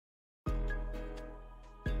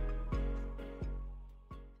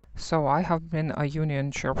So I have been a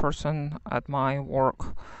union chairperson at my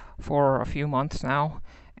work for a few months now,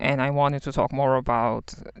 and I wanted to talk more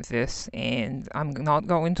about this. And I'm not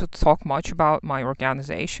going to talk much about my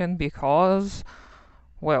organization because,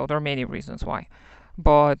 well, there are many reasons why.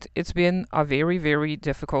 But it's been a very, very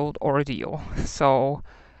difficult ordeal. So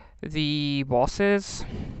the bosses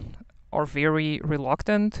are very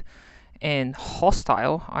reluctant and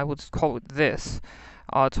hostile, I would call it this,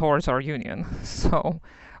 towards our union. So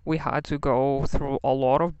we had to go through a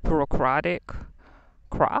lot of bureaucratic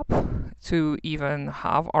crap to even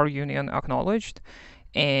have our union acknowledged,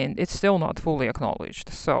 and it's still not fully acknowledged.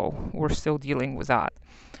 So we're still dealing with that.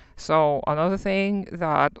 So another thing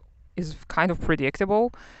that is kind of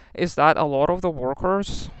predictable is that a lot of the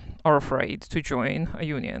workers are afraid to join a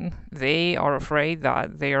union. They are afraid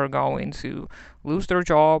that they are going to lose their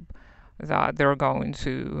job, that they're going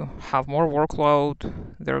to have more workload,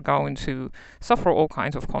 they're going to suffer all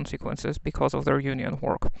kinds of consequences because of their union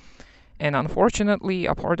work. And unfortunately,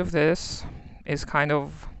 a part of this is kind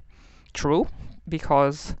of true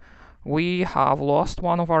because we have lost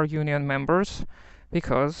one of our union members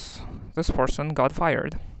because this person got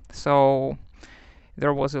fired. So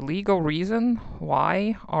there was a legal reason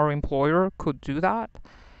why our employer could do that.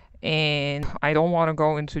 And I don't want to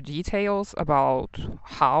go into details about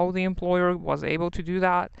how the employer was able to do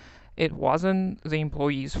that. It wasn't the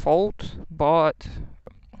employee's fault, but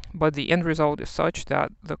the end result is such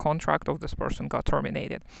that the contract of this person got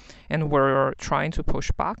terminated. And we're trying to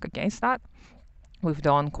push back against that. We've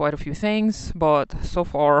done quite a few things, but so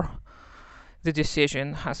far the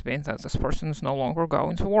decision has been that this person is no longer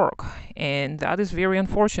going to work. And that is very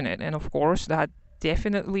unfortunate. And of course, that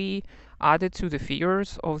definitely added to the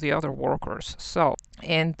fears of the other workers. So,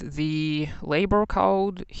 and the labor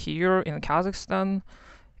code here in Kazakhstan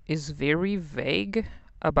is very vague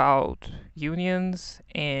about unions,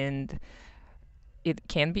 and it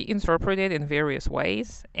can be interpreted in various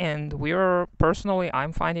ways. And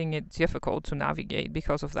I'm finding it difficult to navigate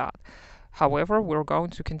because of that. However, we're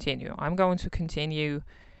going to continue. I'm going to continue.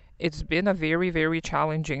 It's been a very, very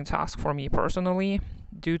challenging task for me personally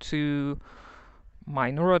due to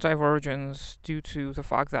my neurodivergence, due to the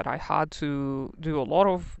fact that I had to do a lot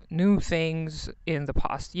of new things in the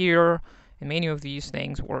past year, and many of these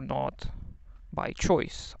things were not by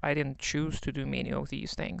choice. I didn't choose to do many of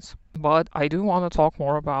these things. But I do want to talk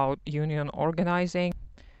more about union organizing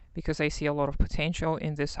because I see a lot of potential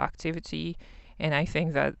in this activity, and I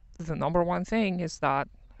think that the number one thing is that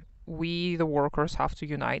we, the workers, have to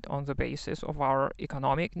unite on the basis of our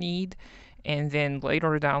economic need, and then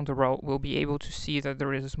later down the road, we'll be able to see that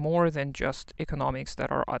there is more than just economics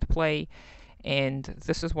that are at play. And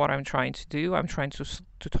this is what I'm trying to do. I'm trying to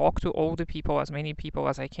talk to all the people, as many people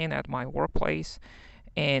as I can at my workplace,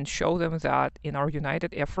 and show them that in our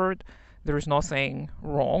united effort, there's nothing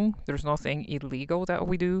wrong, there's nothing illegal that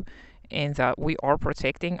we do, and that we are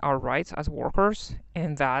protecting our rights as workers,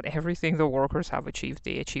 and that everything the workers have achieved,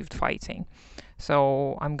 they achieved fighting.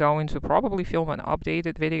 So I'm going to probably film an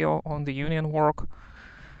updated video on the union work.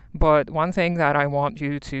 But one thing that I want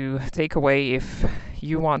you to take away, if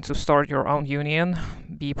you want to start your own union,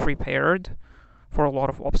 be prepared for a lot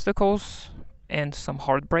of obstacles and some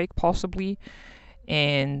heartbreak possibly,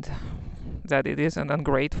 and that it is an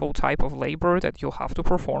ungrateful type of labor that you'll have to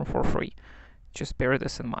perform for free. Just bear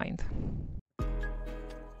this in mind.